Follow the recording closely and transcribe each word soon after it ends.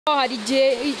hari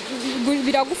igihe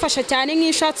biragufasha cyane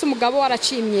nk'ishatse umugabo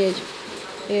waraciye imyeyo.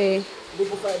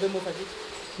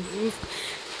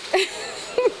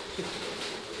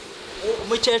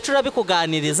 Umukecuru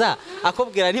abikuganiriza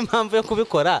akubwira n'impamvu yo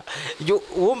kubikora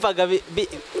wumvaga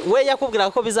we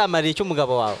yakubwira ko bizamarira icyo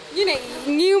umugabo wawe nyine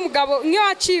nk'iyo umugabo nk'iyo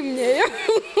waciye imyeyo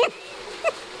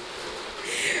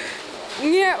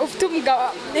nk'iyo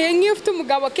ufite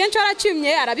umugabo kenshi waraciye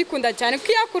imyeyo arabikunda cyane kuko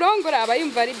iyo akurongora aba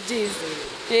yumva ari byiza.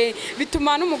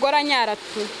 Bituma n'umugore anyara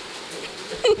tu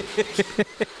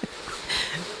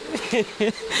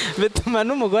bituma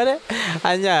n'umugore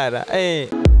anyara.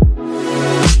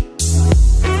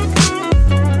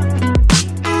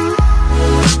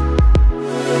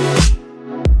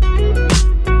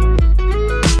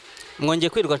 Mwongeye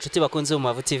kwirwa nshuti bakunze mu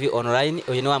Mavu TV online.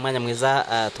 Uyu ni wa mwanya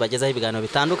mwiza tubagezaho ibiganiro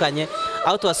bitandukanye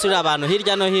aho tubasura abantu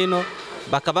hirya no hino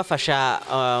bakabafasha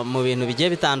mu bintu bigiye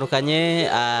bitandukanye,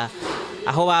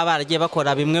 aho baba baragiye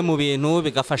bakora bimwe mu bintu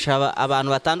bigafasha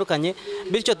abantu batandukanye,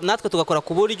 bityo natwe tugakora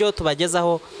ku buryo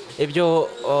tubagezaho ibyo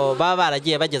baba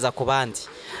baragiye bageza ku bandi.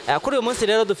 Kuri uyu munsi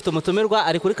rero dufite umutumirwa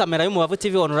ari kuri kamera y'Umubavu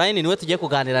TV online, niwe tugiye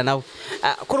kuganira nawe.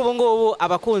 Kuri ubu ngubu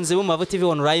abakunzi b'Umubavu TV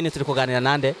online turi kuganira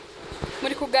nande?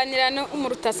 Muri kuganira no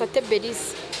umurutasate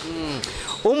Berize.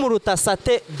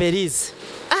 Umurutasate Berize.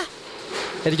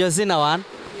 Iryo zina wana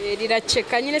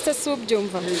riraceka nyine se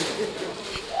subyumva.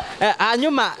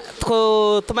 Hanyuma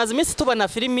tumaze iminsi tubona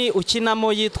filimi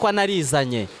ukinamo yitwa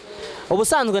Narizanye.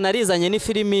 Ubusanzwe Narizanye ni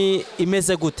filimi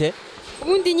imeze gute?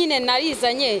 Ubundi nyine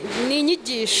Narizanye ni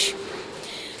inyigisho.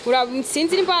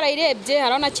 Sinzi niba barayirebye,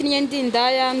 haraho nakinnye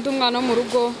ndindaya ndi umwana wo mu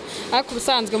rugo, ariko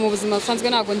ubusanzwe mu buzima busanzwe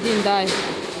ntabwo ndindaya.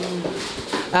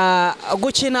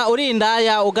 Gukina uri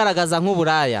indaya ugaragaza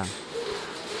nk'uburaya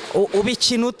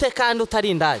ubikina ute kandi utari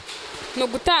indaya? Ni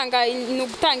ugutanga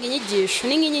inyigisho,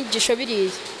 ni nk'inyigisho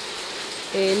biriya.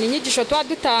 Ni inyigisho tuba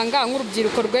dutanga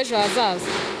nk'urubyiruko rw'ejo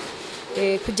hazaza,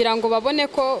 kugira ngo babone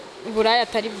ko uburaya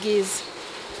atari bwiza.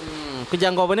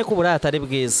 Kugira ngo babone ko uburaya atari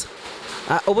bwiza.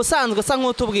 Ubusanzwe usa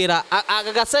nk'utubwira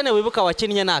agasene wibuka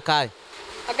wakinnye ni akahe?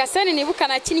 Agasene nibuka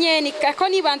nakinnye ni ko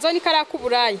nibanzeho ni kariya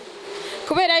k'uburaya,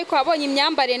 kubera yuko wabonye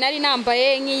imyambarire nari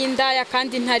nambaye nk'iy'indaya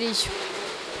kandi ntariyo.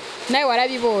 Nawe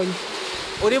warabibonye.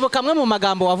 Uribuka amwe mu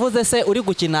magambo wavuze se uri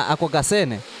gukina ako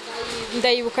gasene?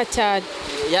 Ndayibuka cyane.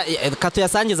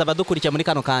 Katuyasangiza abadukurikiye muri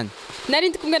kano kanya. Nari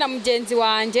ndi kumwe na mugenzi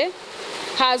wanjye,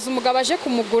 haza umugabo aje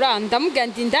kumugura, ndamubwira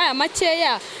ndi indaya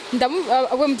makeya,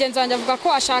 we mugenzi wanjye avuga ko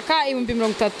ashaka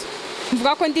 30,000.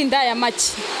 Mvuga ko ndi indaya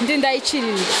make, ndi indaya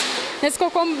iciriritse. Nese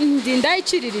koko ndi indaya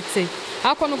iciriritse,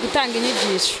 ariko no gutanga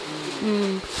inyigisho.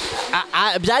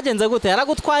 Byagenze gute?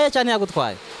 Yaragutwaye cyane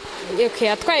yagutwaye?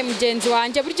 Yatwaye mugenzi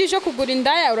wanjye, buryo ije kugura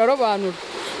indaya urarobanura.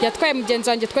 Yatwaye mugenzi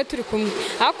wanjye twe turi kumwe,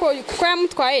 ariko kuko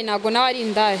yamutwaye ntago nawe ari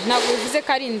indaya, ntago bivuze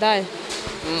ko ari indaya.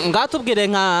 Ngatubwire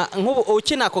nk'ubu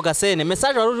ukina ako gasene,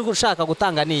 message wari uri gushaka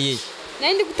gutanga ni iyi?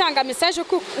 Nari ndi gutanga message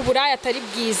ko uburaya atari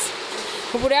bwiza.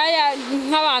 Uburaya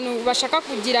nk'abantu bashaka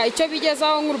kugira icyo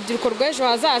bigezaho nk'urubyiruko rw'ejo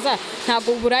hazaza,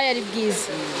 ntago uburaya ari bwiza.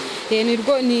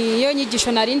 Niyo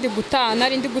nyigisho nari ndi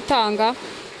gutanga.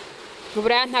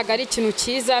 Uburaya ntago ari ikintu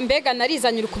cyiza, mbega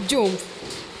narizanye uri kubyumva.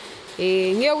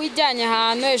 Nk'iyo wijyanye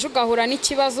ahantu ejo ugahura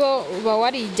n'ikibazo uba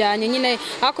warijyanye nyine,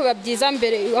 ariko biba byiza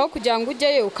mbere aho kugira ngo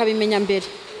ujyeyo ukabimenya mbere.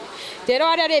 Rero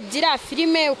wararebye iriya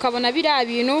filime ukabona biriya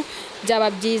bintu, byaba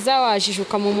byiza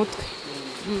wajijuka mu mutwe.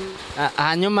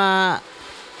 Hanyuma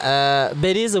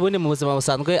Berize ubundi mu buzima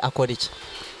busanzwe akora iki?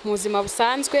 Mu buzima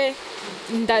busanzwe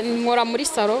nkora muri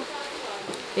salo,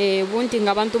 ubundi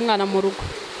nkaba ndi umwana mu rugo.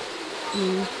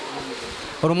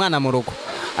 Uri umwana mu rugo.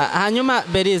 Hanyuma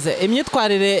Berize,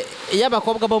 imyitwarire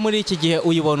y'abakobwa bo muri iki gihe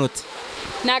uyibona ute?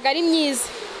 Ntago ari myiza,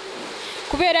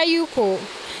 kubera yuko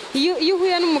iyo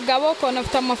uhuye n'umugabo ukabona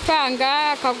afite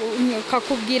amafaranga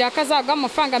akakubwira ko azaguha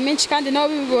amafaranga menshi kandi nawe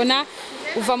ubibona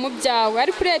uva mu byawe,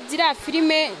 ariko urebye iriya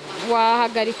filime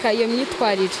wahagarika iyo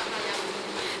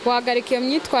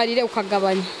myitwarire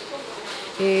ukagabanya.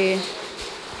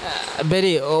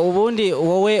 Beri, ubundi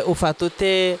wowe ufata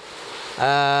ute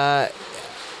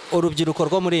urubyiruko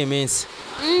rwo muri iyi minsi?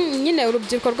 Nyine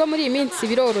urubyiruko rwo muri iyi minsi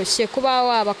biroroshye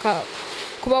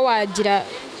kuba wagira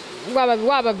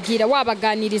wababwira,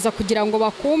 wabaganiriza kugira ngo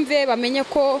bakumve bamenye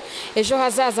ko ejo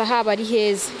hazaza haba ari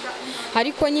heza.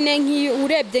 Ariko nyine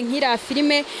urebye nk'iriya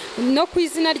filime no ku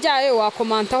izina ryayo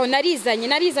wakomantaho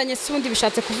Narizanye si ubundi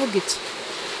bishatse kuvuga iki?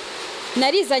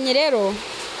 Narizanye rero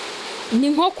ni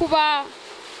nko kuba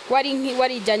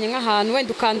warijyanye nk'ahantu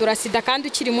wenda ukandura sida kandi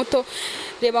ukiri muto.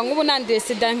 Reba nk'ubu nanduye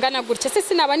sida ngana gutya, se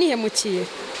sinaba nihemukiye?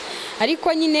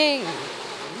 Ariko nyine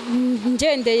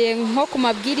ngendeye nko ku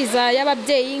mabwiriza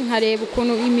y'ababyeyi nkareba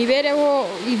ukuntu imibereho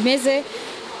imeze,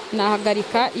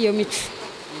 nahagarika iyo mico.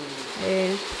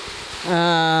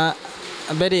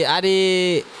 Beri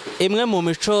ari imwe mu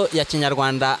mico ya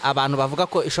kinyarwanda abantu bavuga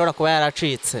ko ishobora kuba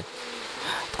yaracitse.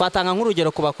 Twatanga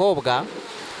nk'urugero ku bakobwa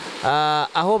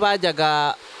aho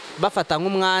bajyaga bafata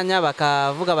nk'umwanya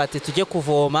bakavuga bati tujye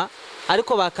kuvoma,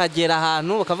 ariko bakagera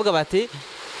ahantu bakavuga bati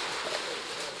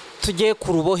tujye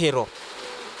ku rubohero.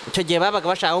 Icyo gihe babaga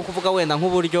bashaka kuvuga wenda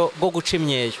nk'uburyo bwo guca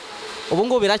imyeyo. Ubu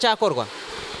ngubu biracyakorwa?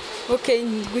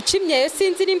 Guca imyeyo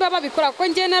sinzi nimba babikora kuko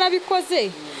njye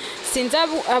narabikoze, sinzi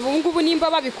ubu ngubu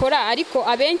nimba babikora, ariko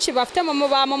abenshi bafite mama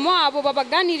wabo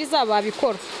babaganiriza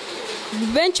babikora,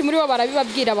 benshi muri bo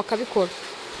barabibabwira bakabikora.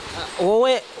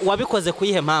 Wowe wabikoze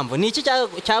kuyihe mpamvu? Ni iki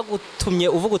cyagutumye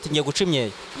uvuga uti ngiye guca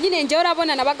imyeyo? Nyine njyewe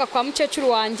urabona nabaga kwa mukecuru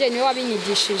wanjye, niwe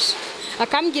wabinyigishije,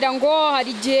 akambwira ngo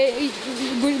hari igihe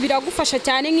biragufasha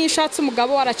cyane nk'iyo ushatse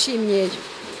umugabo waraciye imyeyo.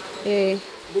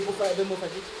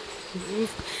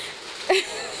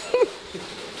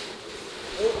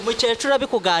 Umukecuru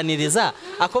abikuganiriza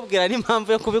akubwira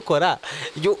n'impamvu yo kubikora,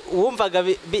 wumvaga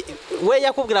we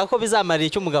yakubwira ko bizamarira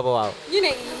icyo umugabo wawe?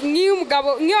 Nyine nk'iyo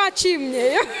waciye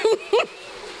imyeyo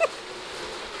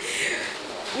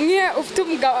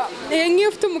nk'iyo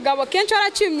ufite umugabo kenshi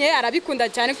waraciye imyeyo arabikunda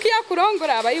cyane, kuko iyo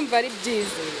akurongora aba yumva ari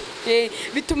byiza.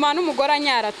 Bituma n'umugore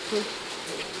anyara.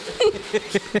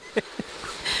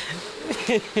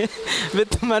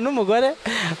 Bituma n'umugore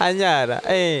anyara.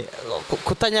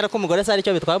 Kutanyara k'umugore se ari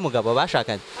cyo bitwaye umugabo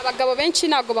bashakanye? Abagabo benshi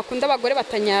ntabwo bakunda abagore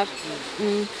batanyara.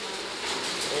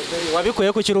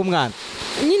 Wabikuye ko ukiri umwana?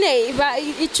 Nyine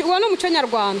uwo ni umuco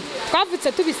nyarwanda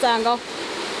twavutse tubisangaho.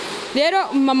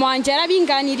 Rero mama wanjye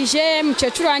yarabinganirije,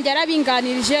 mukecuru wanjye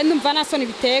yarabinganirije, ndumva nta soni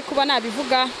biteye kuba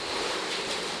nabivuga,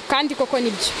 kandi koko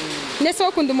nibyo. Nese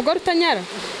wakunda umugore utanyara?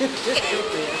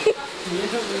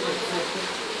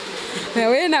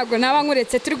 We ntabwo naba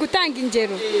nkuretse, turi gutanga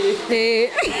ingero.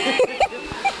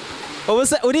 Ubu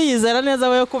se uriyizera neza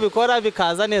we kubikora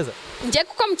bikaza neza? Njye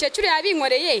kuko mukecuru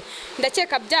yabinkoreye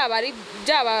ndakeka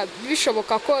byaba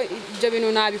bishoboka ko ibyo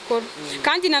bintu nabikora.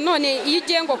 Kandi nanone iyo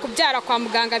ugiye ngo kubyara kwa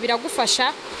muganga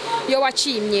biragufasha iyo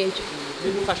waciye imyeyo.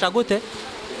 Bigufasha gute?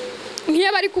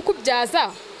 Nk'iyo bari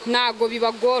kukubyaza ntago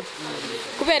bibagora,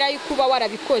 kubera yuko uba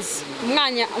warabikoze.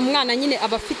 Umwana nyine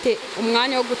aba afite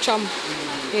umwanya wo gucamo.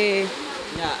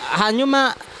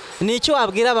 Hanyuma ni iki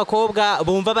wabwira abakobwa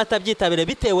bumva batabyitabire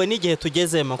bitewe n'igihe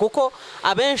tugezemo? Kuko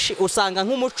abenshi usanga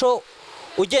nk'umuco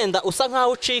ugenda usa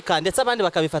nkaho ucika, ndetse abandi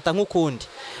bakabifata nk'ukundi.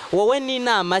 Wowe ni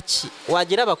inama ki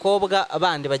wagira abakobwa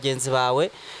bandi bagenzi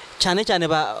bawe cyane cyane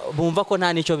bumva ko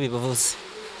nta nicyo bivuze?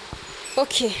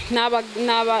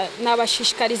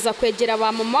 Nabashishikariza kwegera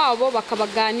ba mama wabo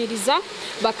bakabaganiriza,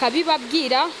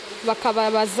 bakabibabwira,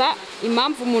 bakababaza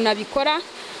impamvu umuntu abikora,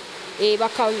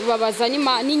 bakababaza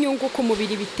n'inyungu ku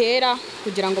mubiri bitera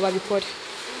kugira ngo babikore.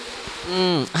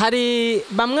 Hari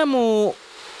bamwe mu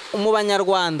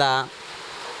banyarwanda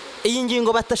iyi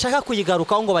ngingo batashaka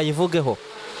kuyigarukaho ngo bayivugeho.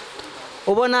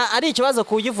 Ubona ari ikibazo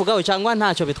kuyivugaho cyangwa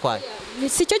ntacyo bitwaye?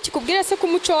 Si cyo kikubwira se ko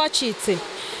umuco wacitse.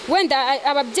 Wenda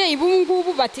ababyeyi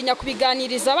b'ubungubu batinya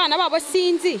kubiganiriza abana babo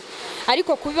sinzi,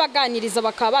 ariko kubibaganiriza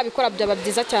bakaba babikora byaba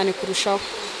byiza cyane kurushaho.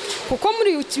 Kuko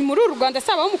muri uru Rwanda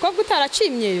saba umukobwa utaraciye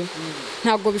imyeyo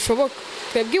ntabwo bishoboka,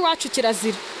 twebwe iwacu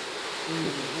kirazira.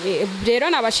 Rero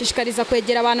nabashishikariza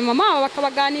kwegera abantu mama babo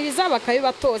bakabaganiriza,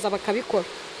 bakabibatoza, bakabikora.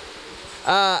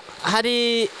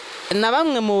 Hari na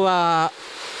bamwe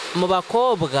mu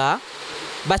bakobwa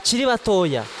bakiri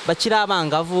batoya, bakiri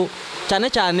abangavu, cyane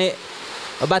cyane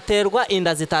baterwa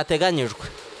inda zitateganyijwe.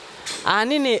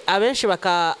 Ahanini abenshi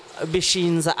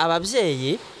bakabishinza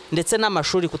ababyeyi ndetse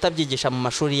n'amashuri kutabyigisha mu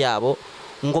mashuri yabo,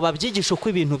 ngo babyigishe uko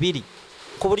ibintu biri,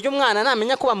 ku buryo umwana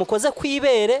namenya ko bamukoze ku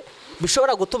ibere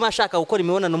bishobora gutuma ashaka gukora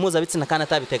imibonano mpuzabitsina kandi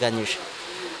atabiteganyije,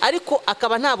 ariko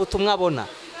akaba nta butumwa abona.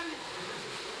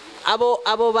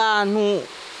 Abo bantu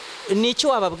ni iki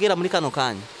wababwira muri kano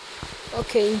kanya?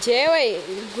 Njyewe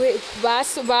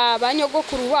ba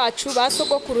nyogokuru wacu, ba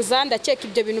sogokuruza, ndakeka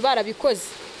ibyo bintu barabikoze.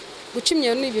 Guca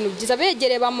imyeyo ni ibintu byiza.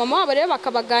 Begereye ba mama wabo rero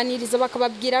bakabaganiriza,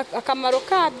 bakababwira akamaro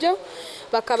kabyo,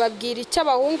 bakababwira icyo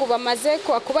abahungu bamaze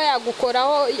kuba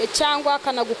yagukoraho cyangwa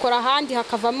akanagukora ahandi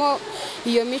hakavamo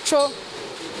iyo mico.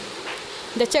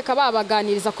 Ndakeka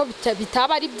babaganiriza ko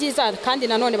bitaba ari byiza, kandi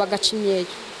nanone bagaca imyeyo.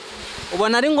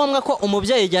 Ubona ari ngombwa ko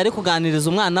umubyeyi igihe ari kuganiriza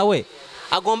umwana we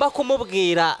agomba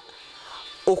kumubwira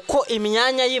uko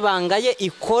imyanya y'ibanga ye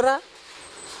ikora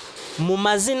mu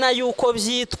mazina y'uko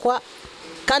byitwa,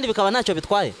 kandi bikaba ntacyo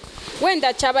bitwaye?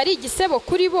 Wenda cyaba ari igisebo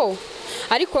kuri bo,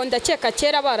 ariko ndakeka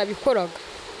kera barabikoraga.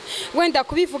 Wenda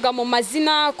kubivuga mu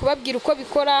mazina, kubabwira uko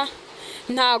bikora,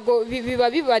 ntago biba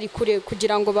bibari kure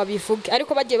kugira ngo babivuge,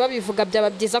 ariko bagiye babivuga byaba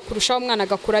byiza kurushaho, umwana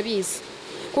agakura abizi,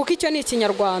 kuko icyo ni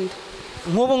ikinyarwanda.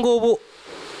 nk'ubu ngubu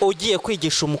ugiye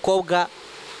kwigisha umukobwa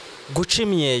guca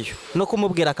imyeyo no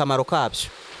kumubwira akamaro kabyo,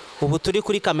 ubu turi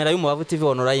kuri kamera y'Umubavu TV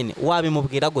online,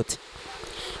 wabimubwira gute?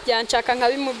 Yanshaka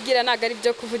nkabimubwira, ntago ari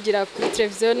byo kuvugira kuri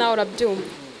televiziyo, nawe urabyumva.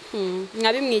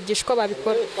 Nkabimwigisha uko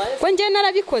babikora, ko njye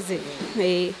narabikoze.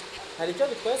 Hari icyo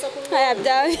bitwaye ko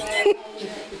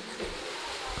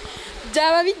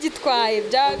byaba bigitwaye,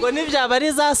 ubwo ntibyaba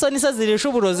ari za soni se zirisha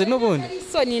uburozi n'ubundi?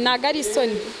 isoni, ntago ari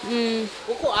isoni.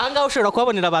 kuko ahangaha ushobora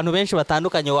kuhabonera abantu benshi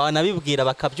batandukanye, wanabibwira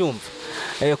bakabyumva,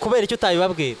 kubera icyo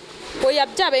utabibabwira? Oya,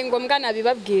 byabaye ngombwa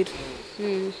nabibabwira.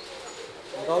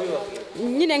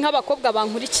 Nyine nk'abakobwa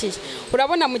bankurikiye,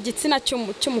 urabona mu gitsina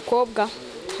cy'umukobwa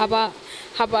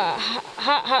haba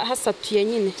hasatuye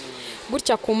nyine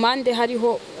gutya, ku mpande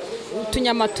hariho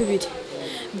utunyama tubiri.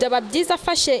 Byaba byiza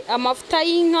afashe amavuta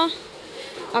y'inka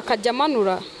akajya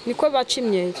amanura, niko baca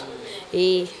imyeyo.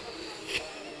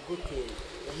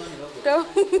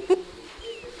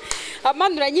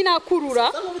 Amanura nyine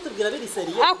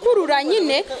akurura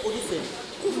nyine,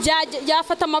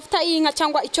 yafata amavuta y'inka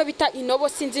cyangwa icyo bita inobo,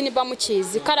 sinzi niba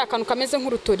mukizi, kari akantu kameze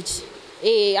nk'urutoryi,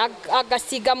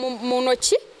 agasiga mu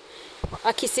ntoki,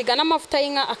 akisiga n'amavuta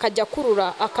y'inka, akajya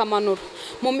akurura akamanura.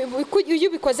 Iyo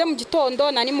ubikoze mu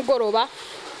gitondo na nimugoroba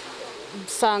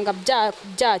usanga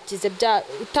byakize,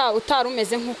 utari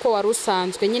umeze nk'uko wari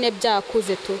usanzwe, nyine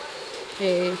byakuze tu.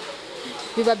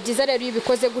 Biba byiza rero iyo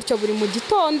ubikoze gutyo buri mu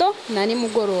gitondo na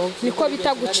nimugoroba, niko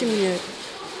bita guca imyeyo.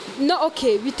 No,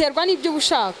 okay, biterwa n'ibyo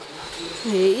ushaka.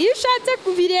 Iyo ushatse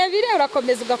birebire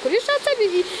urakomeza ugakora, iyo ushatse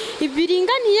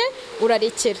biringaniye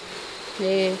urarekera.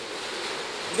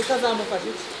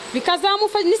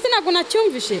 Bikazamufasha nisi, ntabwo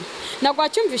nacyumvishe, ntabwo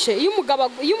wacyumvishe. Iyo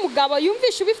umugabo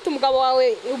yumvishe ubifite umugabo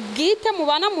wawe ubwite,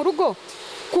 mubana mu rugo,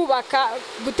 kubaka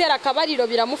gutera akabariro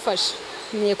biramufasha,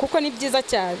 kuko ni byiza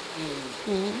cyane.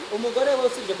 Umugore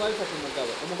wose ibyo kwa bifasha umugabo,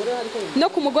 no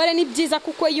ku mugore ni byiza,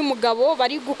 kuko iyo umugabo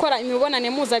bari gukora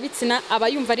imibonano mpuzabitsina aba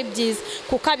yumva ari byiza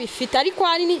kuko abifite, ariko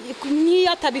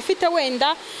n'iyo atabifite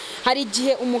wenda hari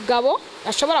igihe umugabo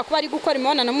ashobora kuba ari gukora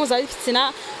imibonano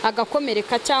mpuzabitsina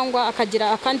agakomereka cyangwa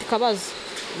akagira akandi kabazo.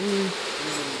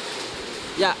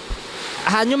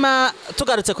 Hanyuma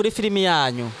tugarutse kuri filimi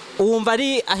yanyu, wumva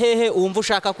ari ahehe wumva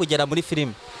ushaka kugera muri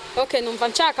filimi? Okay, numva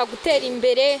nshaka gutera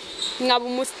imbere nkaba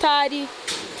umusitari,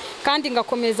 kandi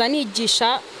ngakomeza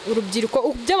nigisha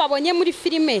urubyiruko ibyo babonye muri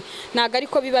filime, ntago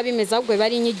ariko biba bimeze, ahubwo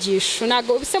bari inyigisho.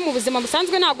 Ntago bise mu buzima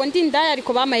busanzwe ntago ndi indaya,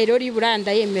 ariko bamaye rero y'Uburaya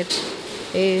ndayemera.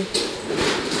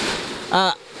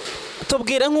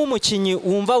 Tubwire nk'umukinnyi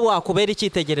wumva wakubera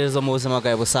icyitegererezo mu buzima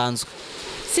bwawe busanzwe.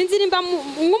 Sinzi nimba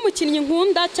nk'umukinnyi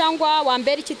nkunda cyangwa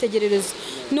wambera icyitegererezo,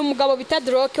 ni umugabo bita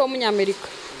Droke w'umunyamerika,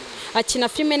 akina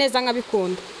filime neza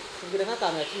nkabikunda. Tubwire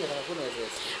nk'akantu yakinnye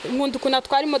kakakunezeza. Nkunda ukuntu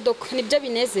atwara imodoka, nibyo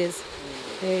binezeza.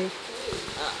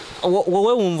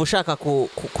 Wowe wumva ushaka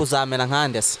kuzamera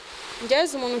nkande se?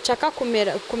 Ngeze umuntu nshaka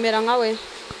kumera nkawe,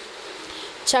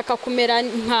 nshaka kumera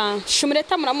nka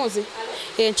Shumureta, muramuzi?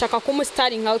 Nshaka kuba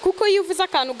umusitari nkawe, kuko iyo uvuze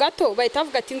akantu gato bahita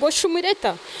bavuga ati ngo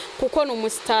Shumureta, kuko ni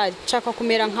umusitari. Nshaka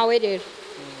kumera nkawe rero.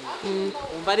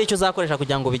 Umva ari icyo uzakoresha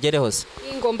kugira ngo ubigereho se?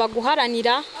 Ngomba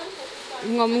guharanira,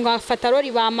 ngafata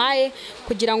rori bamaye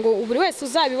kugira ngo buri wese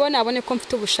uzabibona abone ko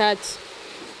mfite ubushake.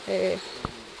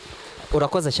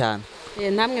 Urakoze cyane.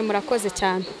 Namwe murakoze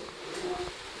cyane.